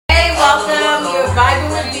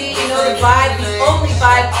vibe, the only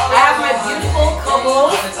vibe. I have my beautiful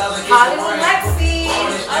co-host, Hollywood Lexi.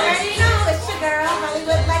 Already know, it's your girl,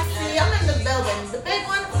 Hollywood Lexi. I'm in the building. The big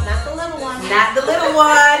one, not the little one. Not the little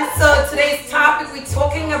one. So today's topic, we're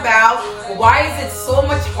talking about why is it so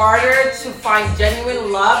much harder to find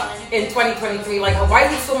genuine love in 2023? Like, why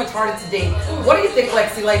is it so much harder to date? What do you think,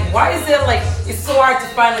 Lexi? Like, why is it like it's so hard to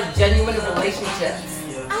find like genuine relationships?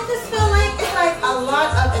 I just feel like it's like a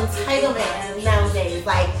lot of entitlement nowadays.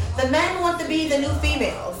 Like, the men want to be the new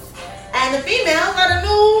females. And the females are the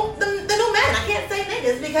new men. I can't say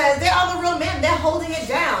niggas because they are the real men. They're holding it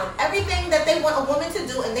down. Everything that they want a woman to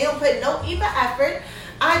do and they don't put no even effort,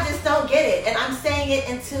 I just don't get it. And I'm saying it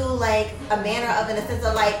into like a manner of, in a sense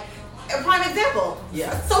of like, a prime example.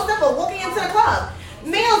 Yeah. So simple, walking into the club.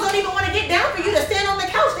 Males don't even want to get down for you to stand on the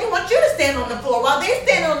couch. They want you to stand on the floor while they're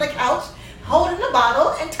standing on the couch, holding the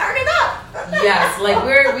bottle and turning up. Yes, like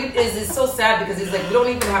it's so sad because it's like we don't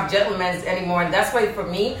even have gentlemen anymore, and that's why for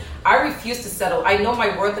me, I refuse to settle. I know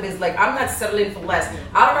my worth, and it's like I'm not settling for less.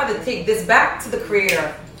 I'd rather take this back to the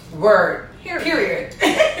creator. Word. Period. So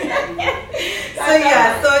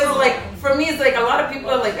yeah, so it's like for me, it's like a lot of people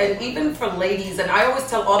are like, and even for ladies, and I always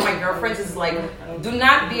tell all my girlfriends is like, do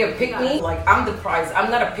not be a pick me. Like I'm the prize. I'm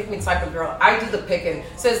not a pick me type of girl. I do the picking.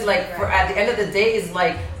 So it's like for at the end of the day, is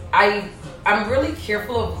like I'm really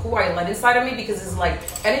careful of who I let inside of me because it's like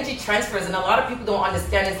energy transfers, and a lot of people don't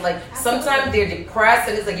understand. It's like sometimes they're depressed,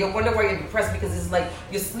 and it's like you wonder why you're depressed because it's like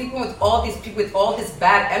you're sleeping with all these people with all this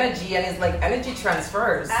bad energy, and it's like energy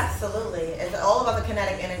transfers. Absolutely, it's all about the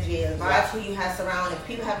kinetic energy. The vibes who you have surrounded. If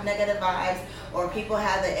people have negative vibes, or people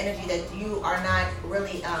have the energy that you are not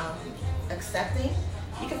really accepting,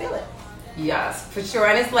 you can feel it. Yes, for sure.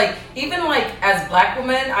 And it's like, even like as black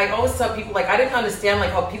women, I always tell people, like, I didn't understand like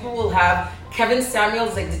how people will have Kevin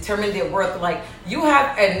Samuels like determine their worth. Like, you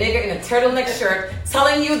have a nigga in a turtleneck shirt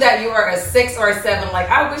telling you that you are a 6 or a 7. Like,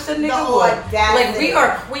 I wish a nigga would. Like, we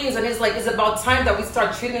are queens, and it's like, it's about time that we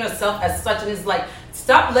start treating ourselves as such. And it's like,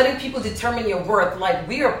 stop letting people determine your worth. Like,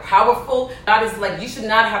 we are powerful. That is like, you should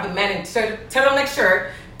not have a man in turtleneck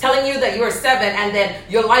shirt telling you that you're a 7 and then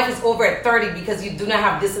your life is over at 30 because you do not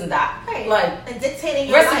have this and that. Right. Like, and dictating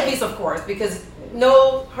your rest life. in peace, of course, because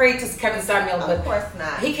no hate to Kevin Samuel, but of course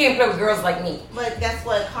not. He can't play with girls like me. But guess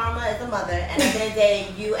what? Karma is a mother, and at the end of the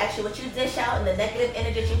day, you actually what you dish out and the negative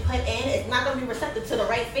energy that you put in is not going to be receptive to the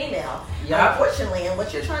right female. Yeah. Unfortunately, and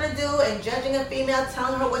what you're trying to do and judging a female,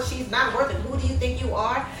 telling her what she's not worth and who do you think you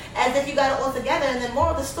are, as if you got it all together. And then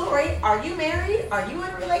moral of the story: are you married? Are you in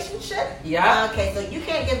a relationship? Yeah. Okay, so you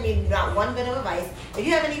can't give me not one bit of advice if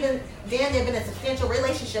you haven't even damn near been in a substantial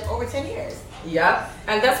relationship over 10 years. Yeah,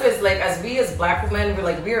 and that's what it's like. As we as black women,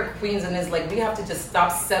 we're queens, and it's like we have to just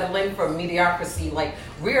stop settling for mediocrity. Like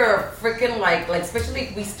we are freaking like especially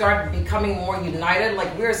if we start becoming more united.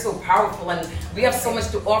 Like we are so powerful, and we have so much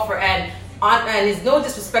to offer. And it's no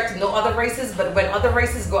disrespect to no other races, but when other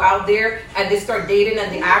races go out there and they start dating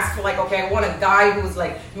and they ask for like, okay, I want a guy who's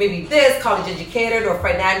like maybe this, college educated or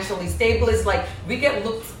financially stable, it's like we get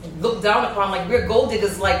looked down upon. Like we're gold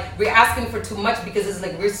diggers. Like we're asking for too much because it's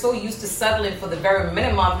like we're so used to settling for the very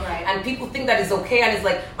minimum, right. And people think that is okay. And it's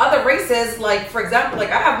like other races, like for example, like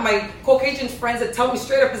I have my Caucasian friends that tell me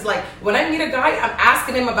straight up is like when I meet a guy, I'm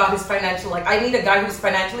asking him about his financial. Like I need a guy who's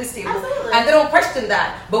financially stable. Absolutely. And they don't question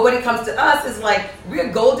that. But when it comes to us, it's like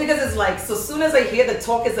we're gold diggers. It's like so soon as I hear the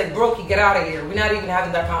talk, it's like Brokey, get out of here. We're not even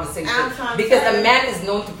having that conversation because a man is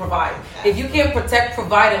known to provide. If you can't protect,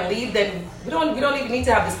 provide, and lead, then we don't even need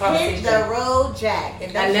to have this conversation. Hit the road, Jack,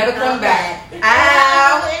 and never come back.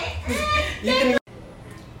 Ow! You can.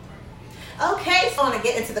 Okay, so I want to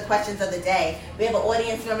get into the questions of the day. We have an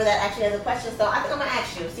audience member that actually has a question, so I think I'm going to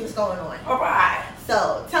ask you, see what's going on. All right.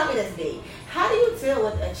 So, tell me this, B. How do you deal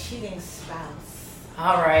with a cheating spouse?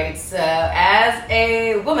 All right. So, as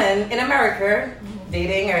a woman in America,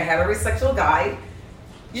 dating a heterosexual guy,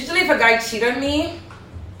 usually if a guy cheats on me,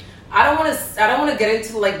 I don't want to get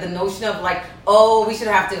into like the notion of like, oh, we should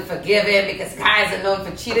have to forgive him because guys are known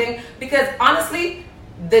for cheating. Because honestly,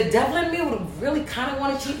 the devil in me would really kind of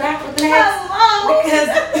want to cheat back with the Hello. Because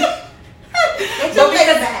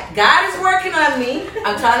God is working on me.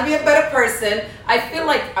 I'm trying to be a better person. I feel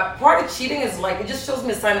like a part of cheating is like, it just shows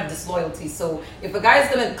me a sign of disloyalty. So if a guy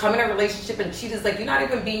is going to come in a relationship and cheat, it's like you're not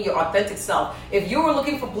even being your authentic self. If you were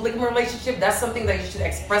looking for polygamy relationship, that's something that you should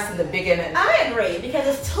express in the beginning. I agree, because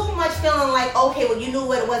it's too much feeling like, okay, well, you knew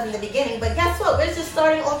what it was in the beginning, but guess what? We're just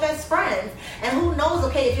starting off as friends. And who knows,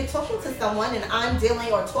 okay, if you're talking to someone and I'm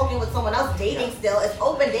dealing or talking with someone else, dating still, it's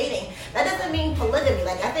open dating. That doesn't mean polygamy.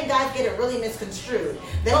 Like, I think guys get it really really misconstrued.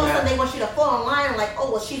 Then all of a sudden they want you to fall in line like,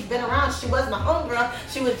 oh, well, she's been around. She was my homegirl.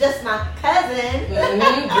 She was just my cousin.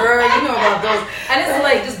 Girl, you know about those. And it's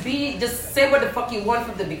like, just say what the fuck you want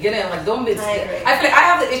from the beginning. Like, don't mislead. I feel like I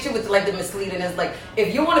have the issue with like the misleading. It's like,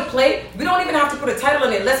 if you want to play, we don't even have to put a title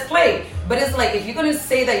on it. Let's play. But it's like, if you're going to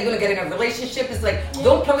say that you're going to get in a relationship, it's like,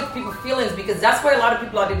 don't play with people's feelings, because that's why a lot of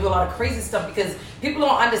people out there do a lot of crazy stuff, because people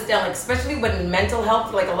don't understand, like, especially when mental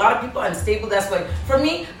health, like, a lot of people are unstable. That's why, for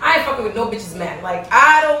me, I ain't fucking with no bitches, man. Like,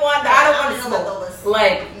 I don't want to smoke.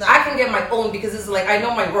 Like, no. I can get my own, because it's like, I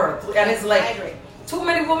know my worth. And it's like, too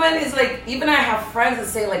many women is like, even I have friends that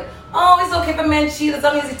say like, oh, it's okay if a man cheats as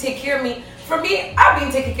long as he take care of me. For me, I've been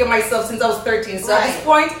taking care of myself since I was 13. So at this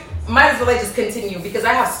point, might as well I just continue, because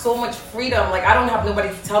I have so much freedom. Like, I don't have nobody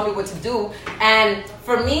to tell me what to do. And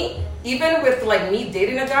for me, even with like me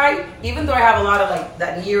dating a guy, even though I have a lot of like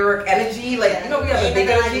that New York energy, like, you know, we have a big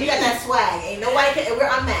energy. We got that swag. Ain't nobody can, we're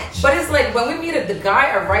unmatched. But it's like, when we meet the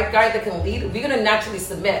guy, a right guy that can lead, we're gonna naturally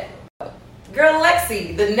submit. Girl,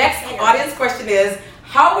 Lexi, the next audience question is,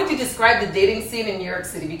 how would you describe the dating scene in New York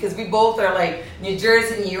City? Because we both are like New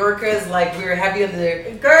Jersey, New Yorkers, like we're heavy on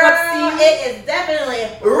the girl scene. It is definitely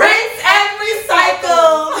rinse and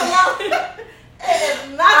recycle.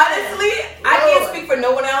 It is not honestly, I can't speak for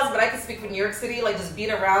no one else, but I can speak for New York City, like just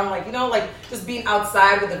being around, like, you know, like just being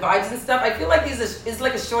outside with the vibes and stuff. I feel like it's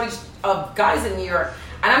like a shortage of guys in New York.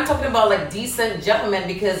 And I'm talking about like decent gentlemen,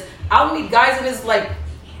 because I'll meet guys and it's like,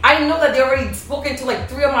 I know that they already spoken to like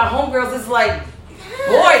 3 of my homegirls. It's like,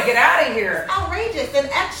 boy, get out of here. It's outrageous. And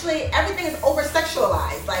actually, everything is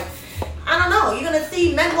over-sexualized. Like, I don't know. You're going to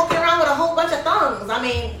see men walking around with a whole bunch of thumbs. I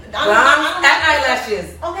mean, I don't know. And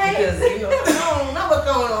eyelashes. Okay. Because, you know. I don't know what's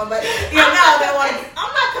going on. But I'm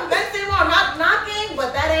not convinced anymore. I'm not knocking,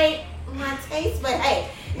 but that ain't my taste. But hey,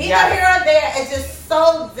 neither here or there. It's just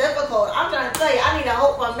so difficult. I'm trying to tell you, I need a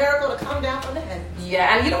hope for a miracle to come down from heaven.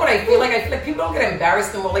 Yeah, and you know what I feel like? I feel like people don't get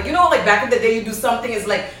embarrassed anymore. Like, you know, like back in the day, you do something, it's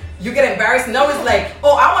like, you get embarrassed. Now it's like,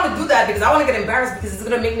 oh, I want to do that because I want to get embarrassed because it's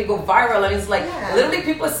going to make me go viral. And it's like, literally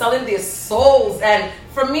people are selling their souls. And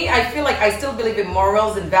for me, I feel like I still believe in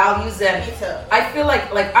morals and values. And me too. I feel like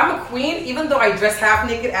I'm a queen, even though I dress half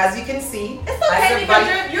naked, as you can see. It's okay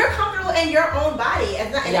because you're comfortable in your own body.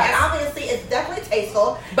 And obviously, it's definitely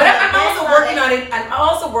tasteful. But I'm also working on it. I'm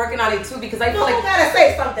also working on it too, because I feel like you gotta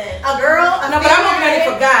say something. A girl. No, but I'm working on it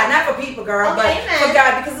for God, not for people, girl. Okay, but for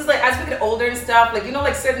God, because it's like as we get older and stuff, like, you know,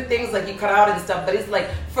 like certain things like you cut out and stuff. But it's like,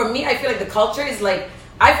 for me, I feel like the culture is like,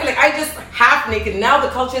 I feel like I just half naked. Now the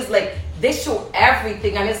culture is like, they show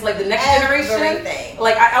everything, and it's like the next generation.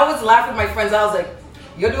 Like, I always laugh with my friends. I was like,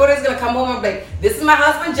 your daughter's gonna come home and be like, this is my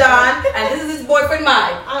husband John, and this is his boyfriend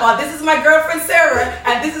Mike, or this is my girlfriend Sarah,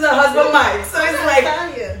 and this is her husband Mike. So it's like,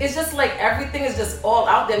 it's just like everything is just all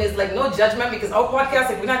out there, and it's like no judgment, because our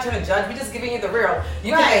podcast, like, we're not trying to judge, we're just giving you the real.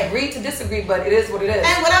 You can agree to disagree, but it is what it is.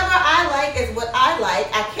 And whatever I like is what I like.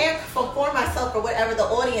 I can't conform myself for whatever the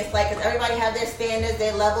audience like, because everybody have their standards,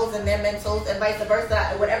 their levels, and their mentals, and vice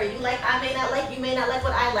versa. Whatever you like, I may not like. You may not like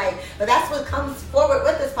what I like, but that's what comes forward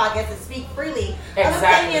with this podcast, to speak freely.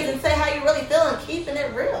 Opinions and say how you really feel and keeping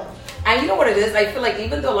it real. And you know what it is? I feel like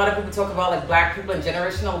even though a lot of people talk about like black people and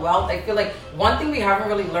generational wealth, I feel like one thing we haven't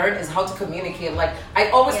really learned is how to communicate. Like, I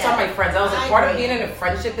always tell my friends, I was like, part of being in a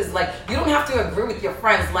friendship is like, you don't have to agree with your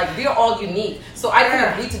friends. Like, we are all unique. So I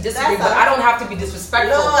can agree to disagree, but I don't have to be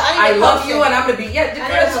disrespectful. No, I love you and I'm going to be,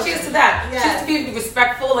 cheers to that. Cheers to be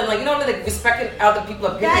respectful and, like, you know, like respecting other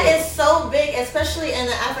people's opinions. That is so big, especially in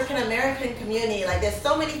the African American community. Like, there's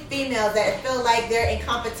so many females that feel like they're in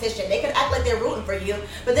competition. They could act like they're rooting for you,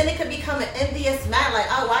 but then it could become an envious man. Like,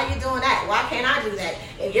 oh, why are you doing that? Why can't I do that?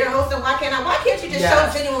 If you're hosting, why can't you just show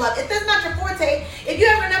genuine love? If that's not your forte, if you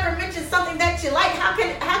ever never mentioned something that you like, how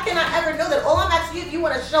can I ever know that? All I'm asking you, if you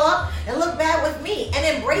want to show up and look bad with me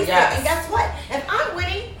and embrace it. And guess what? If I'm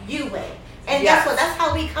winning, you win. And guess what? That's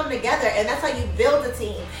how we come together, and that's how you build a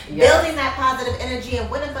team. Building that positive energy and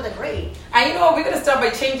winning for the grade. And you know what? We're gonna start by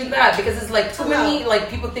changing that, because it's like too many like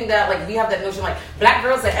people think that like we have that notion like black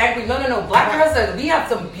girls are angry. No. Black girls are. We have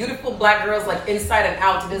some beautiful black girls like inside and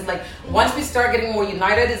out. And it's like once we start getting more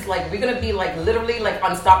united, it's like we're gonna be like literally like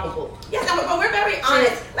unstoppable. Yes, but we're very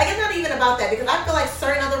honest. Like, it's not even about that, because I feel like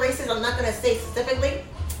certain other races, I'm not gonna say specifically,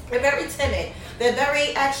 they're very timid. They're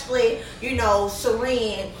very actually,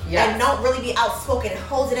 serene and don't really be outspoken,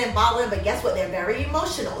 hold it in, bottle it. But guess what? They're very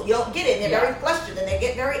emotional. You don't get it. They're very flustered and they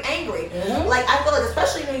get very angry. Mm-hmm. Like, I feel like,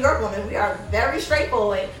 especially New York women, we are very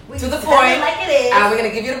straightforward. We to the point. Like it is. And we're gonna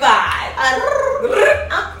give you the vibe.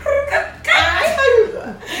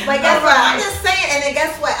 But guess what? I'm just saying, and then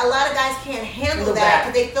guess what? A lot of guys can't handle that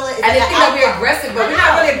because they feel it. And they think that we're aggressive, but we're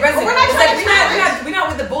not really aggressive. We're not we're not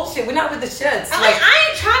with the bullshit. We're not with the shits. I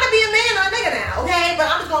ain't trying to be a man or a nigga now, okay?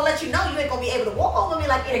 But I'm just gonna let you know you ain't gonna be able to walk over me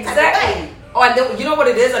like any type of way. Oh, and then, you know what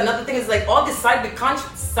it is? Another thing is like all this side bitch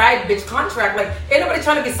contract. Like ain't nobody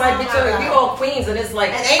trying to be side bitch. Like, we all queens, and it's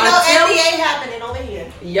like and ain't no NDA happening over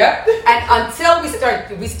here. Yep. And until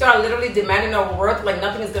we start literally demanding our worth, like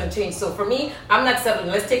nothing is gonna change. So for me, I'm not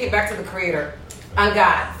settling. Let's take it back to the creator and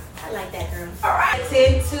God. I like that, girl. All right.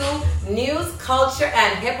 Into news, culture,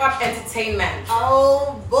 and hip hop entertainment.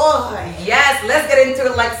 Oh boy. Yes, let's get into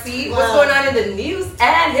it. Lexi, what's going on in the news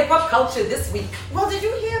and hip hop culture this week? Well, did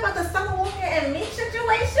you hear about the Summer Walker and Meech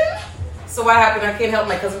situation? So what happened? I can't help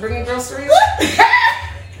my cousin bringing groceries.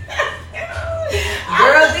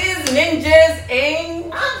 Girl, these ninjas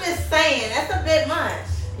ain't. I'm just saying, that's a bit much.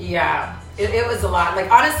 Yeah, it was a lot. Like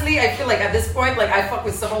honestly, I feel like at this point, like I fuck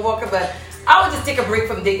with Summer Walker, but I would just take a break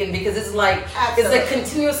from dating because it's like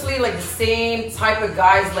continuously like the same type of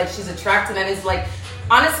guys like she's attracted, and it's like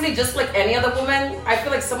honestly just like any other woman, I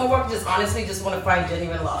feel like Summer Walker just honestly just want to find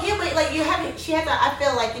genuine love. Yeah, but like she had to. I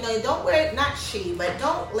feel like don't wear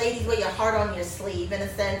don't ladies wear your heart on your sleeve in a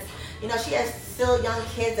sense. She has still young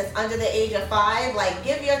kids that's under the age of 5. Like,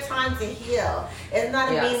 give your time to heal. It's not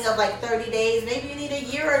a meaning of like 30 days. Maybe you need a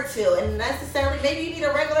year or two, and necessarily maybe you need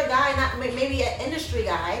a regular guy, not maybe an industry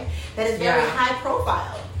guy that is very high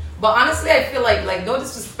profile. But honestly, I feel like no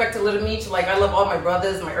disrespect to Little Meech. Like I love all my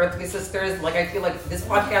brothers, my earthly sisters. Like I feel like this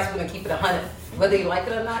podcast, we're gonna keep it 100, whether you like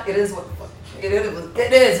it or not. It is what it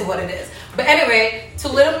is what it is. But anyway, to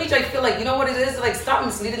Little Meech, I feel like you know what it is. Like stop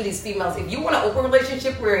misleading these females. If you want an open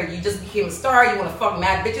relationship where you just became a star, you want to fuck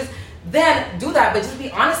mad bitches, then do that. But just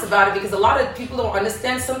be honest about it because a lot of people don't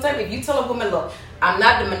understand. Sometimes if you tell a woman, look, I'm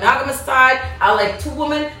not the monogamous side. I like 2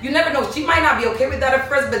 women. You never know. She might not be okay with that at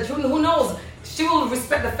first, but who knows? She will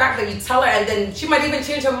respect the fact that you tell her, and then she might even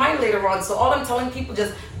change her mind later on. So all I'm telling people,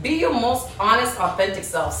 just be your most honest, authentic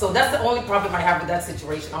self. So that's the only problem I have with that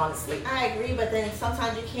situation, honestly. I agree, but then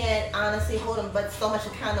sometimes you can't honestly hold him but so much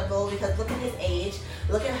accountable because look at his age,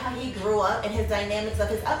 look at how he grew up and his dynamics of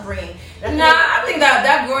his upbringing. I think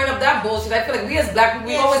that growing up, that bullshit. I feel like we as black people,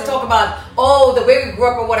 we always talk about, the way we grew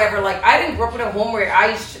up or whatever. Like I didn't grow up in a home where I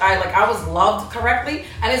was loved correctly,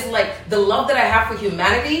 and it's like the love that I have for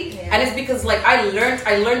humanity, and it's because like I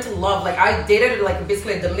learned to love. Like I dated like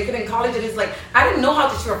basically a Dominican in college, and it's like I didn't know how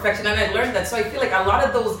to show affection, and I learned that. So I feel like a lot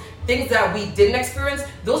of those things that we didn't experience,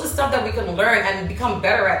 those are stuff that we can learn and become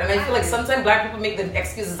better at. And I feel like sometimes black people make the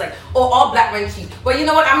excuses like, all black men cheat. But you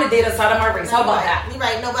know what? I'm gonna date outside of my race. How about that? You're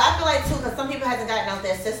right. No, but I feel like too, because some people hasn't gotten out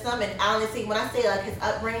their system, and honestly, when I say like his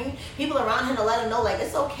upbringing, people around him to let him know like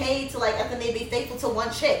it's okay to like at the end of the day be faithful to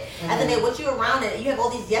one chick. At the end of the day, what you around it, you have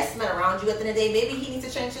all these yes men around you. At the end of the day, maybe he needs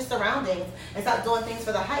to change his surroundings and stop doing things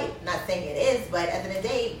for the hype. Not saying it is, but at the end of the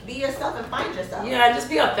day, be yourself and find yourself. Yeah, just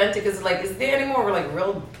be authentic. It's like, is there any more like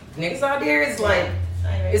real niggas out there? It's like,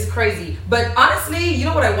 it's crazy. But honestly, you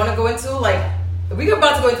know what I want to go into? Like, we're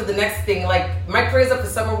about to go into the next thing. Like, my prayers up for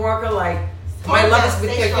Summer Walker. Like, my love is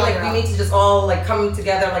with you. I feel like we need to just all like come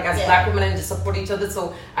together like as black women and just support each other.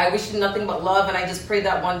 So I wish you nothing but love, and I just pray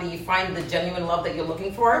that one day you find the genuine love that you're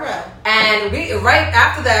looking for. And right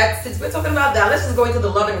after that, since we're talking about that, let's just go into the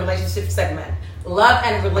love and relationship segment. Love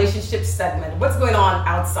and relationship segment. What's going on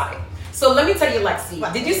outside? So let me tell you,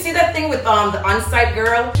 Lexi, did you see that thing with the on-site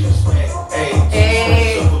girl?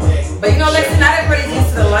 Hey. But you know, Lexi, not everybody's used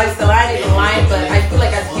to the lifestyle. I ain't even lying, but I feel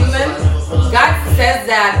like as humans, God says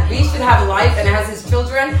that we should have life, and as his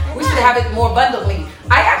children, we should have it more abundantly.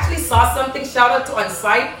 I actually saw something, shout out to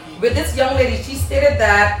On-Site, with this young lady. She stated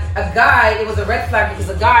that a guy, it was a red flag because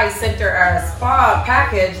a guy sent her a spa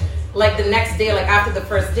package like the next day, like after the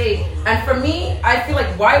first date. And for me, I feel like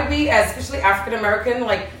why we, especially African American,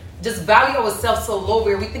 like just value ourselves so low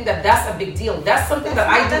where we think that that's a big deal. That's something that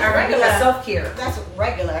I do every day as self-care. That's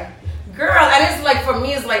regular. Girl, and it's like, for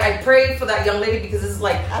me, it's like, I pray for that young lady because it's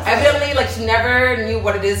like, evidently, like, she never knew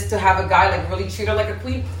what it is to have a guy, like, really treat her like a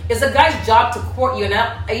queen. It's a guy's job to court you,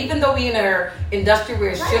 and even though we in our industry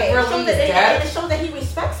where chivalry is dead. It shows that he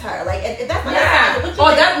respects her. Like, if that's not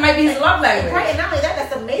that might be his love language. Right, and not only that,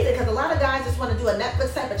 that's amazing, because a lot of guys just want to do a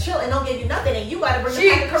Netflix type of chill and don't give you nothing, and you got to bring She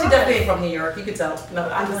definitely ain't from New York, you can tell. No,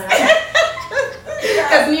 I'm just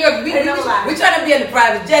because New York, we trying to be in the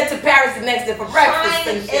private jet to Paris the next day for breakfast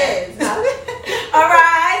and shit. All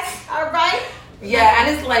right. Yeah,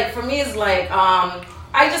 and it's like, for me, it's like,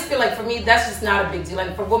 I just feel like for me, that's just not a big deal.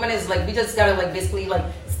 And for women, it's like, we just gotta like basically like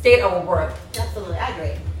state our worth. Absolutely, I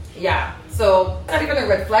agree. Yeah, so not even a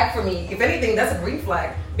red flag for me. If anything, that's a green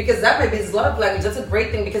flag. because that might be his love language. That's a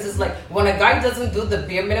great thing, because it's like when a guy doesn't do the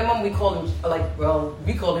bare minimum, we call him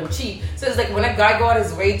we call him cheap. So it's like when a guy go out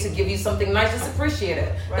his way to give you something nice, just appreciate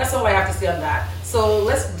it. Right. That's all I have to say on that. So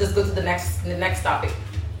let's just go to the next topic.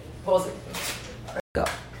 Pause it. Go.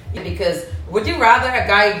 Because would you rather a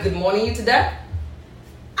guy good morning you to death?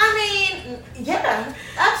 I mean, yeah,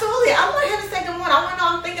 absolutely. I want him to say good morning. I want to know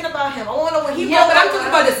I'm thinking about him. I want to know when he. Yeah, but I'm talking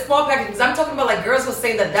about the small package, because I'm talking about like girls who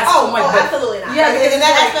saying that that's absolutely not. Yeah, like, in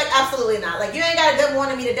that aspect, absolutely not. Like you ain't got a good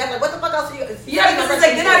morning me to death. Like what the fuck else are you? Yeah, because it's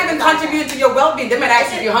like they're not even contributing to your well-being. They might ask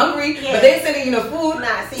if you're hungry, but they sending you food.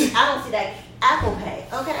 Nah, see, I don't see that. Apple Pay,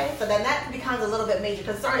 okay? So then that becomes a little bit major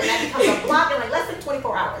concern, and that becomes a block in like less than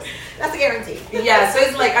 24 hours. That's a guarantee. Yeah, so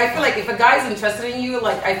it's like, I feel like if a guy's interested in you,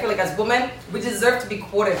 like, I feel like as women, we deserve to be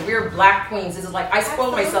courted. We're black queens. It's like, I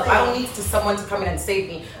spoil myself. I don't need someone to come in and save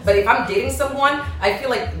me. But if I'm dating someone, I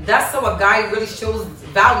feel like that's how a guy really shows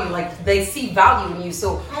value. Like, they see value in you.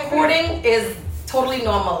 So courting is totally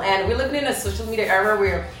normal. And we're living in a social media era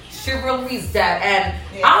where chivalry is dead.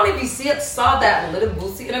 And I don't know if you saw that Little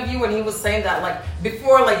Boosie interview when he was saying that, like,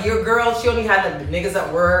 before, like, your girl, she only had, like, the niggas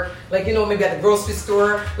at work, like, maybe at the grocery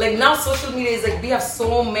store. Like, now social media is, like, we have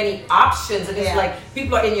so many options, and it's, like,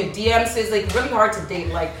 people are in your DMs, so it's, like, really hard to date.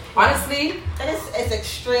 Like, honestly. And it's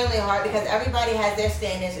extremely hard because everybody has their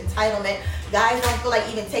standards, entitlement. Guys don't feel like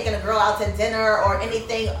even taking a girl out to dinner or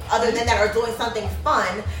anything other than that, or doing something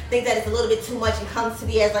fun. Think that it's a little bit too much and comes to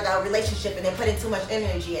be as like a relationship, and they're putting too much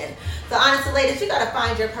energy in. So honestly, ladies, you gotta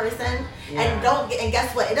find your person, and and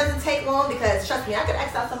guess what? It doesn't take long, because trust me, I could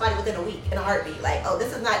X out somebody within a week in a heartbeat. Like, oh,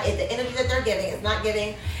 this is not it. The energy that they're giving is not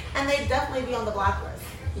giving, and they definitely be on the block list.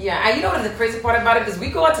 Yeah, and you know what the crazy part about it is we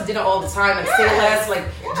go out to dinner all the time, like say less, like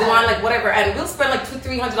July, like whatever, and we'll spend like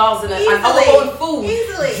 $200-300 on our own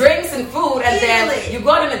food, drinks and food, and then you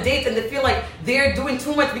go out on a date and they feel like they're doing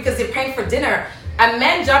too much because they're paying for dinner. A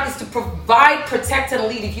man's job is to provide, protect, and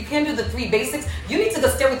lead. If you can't do the three basics, you need to go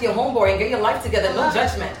stay with your homeboy and get your life together. No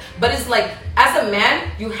judgment. But it's like, as a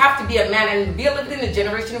man, you have to be a man, and we are living in a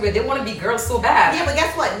generation where they want to be girls so bad. Yeah, but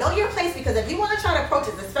guess what? Know your place, because if you want to try to approach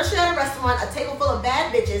it, especially at a restaurant, a table full of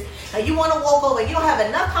bad bitches, and you want to walk over, you don't have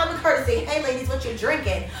enough common courtesy, hey ladies, what you're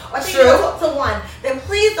drinking, or think you talk to one, then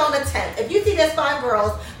please don't attempt. If you see there's 5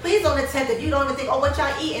 girls, please don't attempt. If you don't even think, oh, what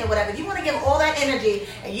y'all eating, whatever. If you want to give all that energy,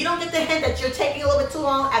 and you don't get the hint that you're taking a little bit too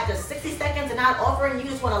long after 60 seconds and not offering, you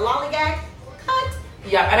just want to lollygag, cut.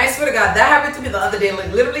 Yeah, and I swear to God, that happened to me the other day.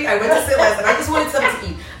 Like, literally, I went to sit last and I just wanted something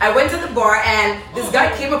to eat. I went to the bar, and this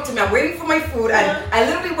guy came up to me. I'm waiting for my food, and I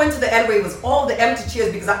literally went to the end where it was all the empty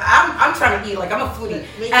chairs, because I'm trying to eat. Like, I'm a foodie.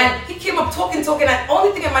 And he came up talking, and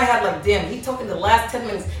only thing in my head, like, damn, he talking the last 10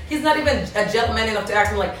 minutes. He's not even a gentleman enough to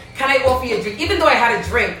ask me, like, can I offer you a drink? Even though I had a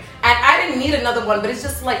drink. And I didn't need another one, but it's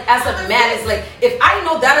just like, as a man, it's like, if I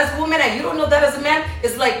know that as a woman and you don't know that as a man,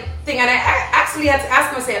 it's like, thing. And I actually had to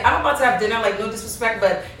ask him, I said, I'm about to have dinner, like, no disrespect,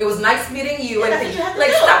 but it was nice meeting you. And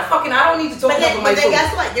like, stop fucking, I don't need to talk about my food. But then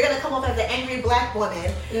guess what? You're going to come off as an angry black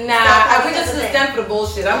woman. Nah, we just stand for the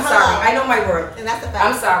bullshit. I'm sorry. I know my word. And that's the fact.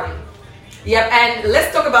 I'm sorry. Yep, and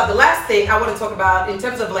let's talk about the last thing I want to talk about in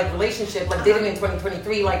terms of, like, relationship, like, dating in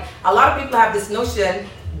 2023. Like, a lot of people have this notion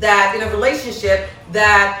that in a relationship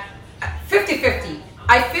that 50-50.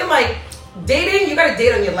 I feel like dating, you gotta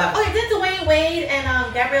date on your level. Oh, did Dwayne Wade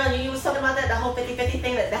and Gabrielle Union was talking about that, the whole 50-50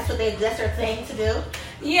 thing, that's their thing to do?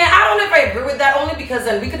 Yeah, I don't know if I agree with that, only because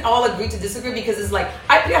then we can all agree to disagree, because it's like,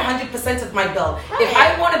 I pay 100% of my bill. Right. If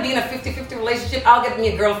I want to be in a 50-50 relationship, I'll get me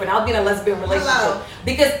a girlfriend. I'll be in a lesbian relationship. Hello.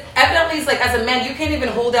 Because evidently it's like, as a man, you can't even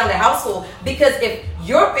hold down the household, because if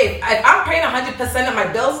I'm paying 100% of my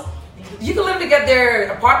bills, you can literally get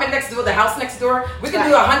their apartment next door, the house next door. We can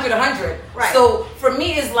do 100. Right. So for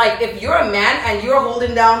me, it's like, if you're a man and you're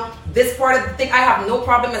holding down this part of the thing, I have no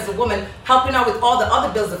problem as a woman helping out with all the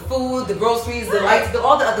other bills, the food, the groceries, the lights bill,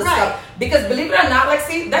 all the other stuff. Because believe it or not,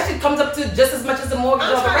 Lexi, that shit comes up to just as much as the mortgage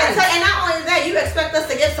or the rent. And not only that, you expect us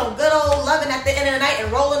to get some good old loving at the end of the night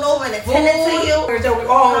and rolling over and attending to you. We're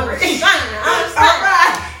all hungry.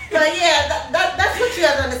 But yeah, that's what you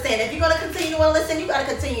have to understand. If you're going to continue to listen, you got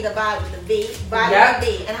to continue to vibe with the V, vibe with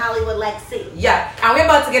the V, and Hollywood Lexi. Yeah, and we're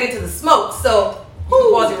about to get into the smoke, so you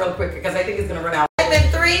can pause it real quick, because I think it's going to run out.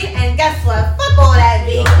 Segment 3, and guess what? Fuck all that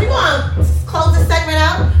V. We're going to close the segment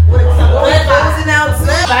out with some good closing out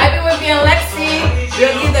soon. Vibing with me and Lexi,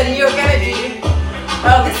 we'll give the New York energy.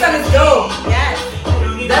 Oh, this song is dope. Yes.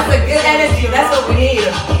 That's a good energy. That's what we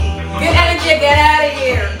need. Good energy, get out of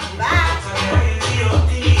here. Bye.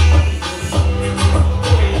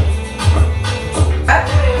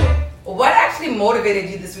 What actually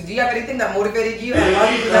motivated you this week? Do you have anything that motivated you? And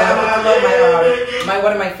while you do that, I want to love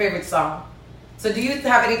one of my favorite songs. So do you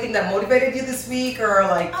have anything that motivated you this week, or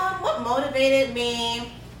like? What motivated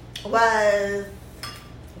me was,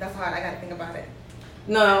 that's hard. I gotta think about it.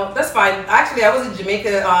 No, that's fine. Actually, I was in Jamaica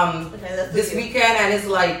this weekend, and it's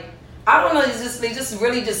like, I don't know. It's just they just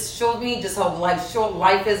really just showed me just how short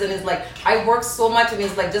life is, and it's like I work so much, and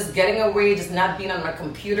it's like just getting away, just not being on my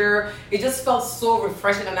computer. It just felt so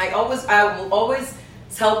refreshing, and I will always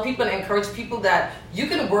tell people and encourage people that you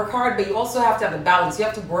can work hard, but you also have to have a balance. You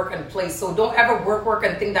have to work and play. So don't ever work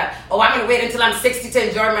and think that, oh, I'm gonna wait until I'm 60 to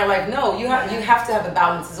enjoy my life. No, you have to have a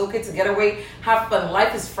balance. It's okay to get away, have fun.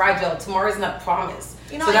 Life is fragile. Tomorrow is not promised.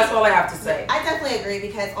 So that's all I have to say. I definitely agree,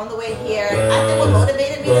 because on the way here, I think what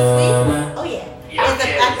motivated me this week, is the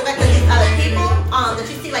fact that these other people that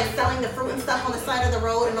you see like selling the fruit and stuff on the side of the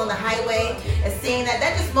road and on the highway, and seeing that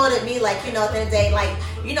just motivated me, like, at the end of the day, like,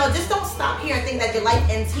 just don't stop here and think that your life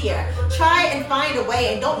ends here. Try and find a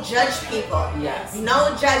way, and don't judge people. Yes.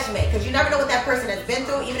 No judgment, because you never know what that person has been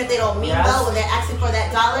through, even if they don't mean well when they're asking for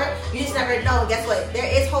that dollar. You just never know. Guess what? There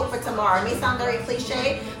is hope for tomorrow. It may sound very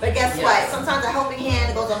cliche, but guess what? Sometimes a helping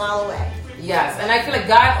hand goes a mile away. Yes, and I feel like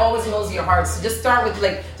God always knows your heart. So just start with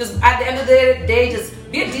just at the end of the day, just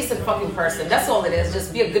be a decent fucking person. That's all it is.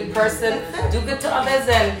 Just be a good person, do good to others,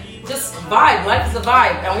 and just vibe. Life is a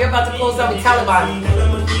vibe. And we're about to close out with Taliban.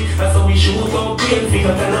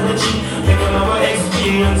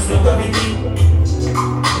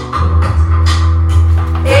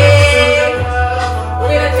 Hey,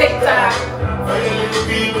 we're gonna take time.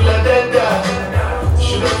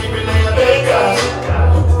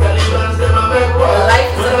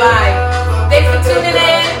 Life is a vibe. Thanks for tuning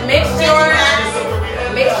in. Make sure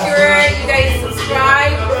you guys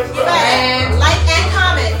subscribe and like and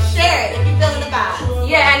comment. Share it if you're feeling the vibe.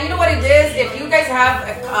 Yeah, and you know what it is? If you guys have a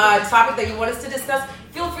topic that you want us to discuss,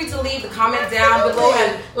 feel free to leave the comment down below.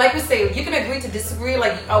 And like we say, you can agree to disagree.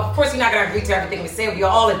 Like, of course, you're not gonna agree to everything we say. We're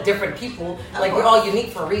all different people. Like, we're all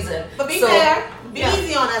unique for a reason. But be fair. Be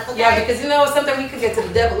easy on us, okay? Yeah, because sometimes we can get to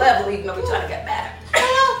the devil level, even though we try to get better.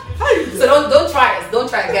 So don't try us. Don't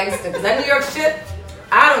try gangster. Because that New York shit,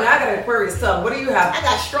 I don't know. I got an Aquarius sun. What do you have? I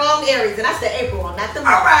got strong Aries, and that's the April one, not the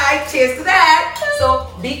month. All right, cheers to that. So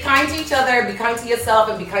be kind to each other, be kind to yourself,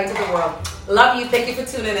 and be kind to the world. Love you. Thank you for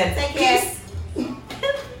tuning in. Take care. Peace.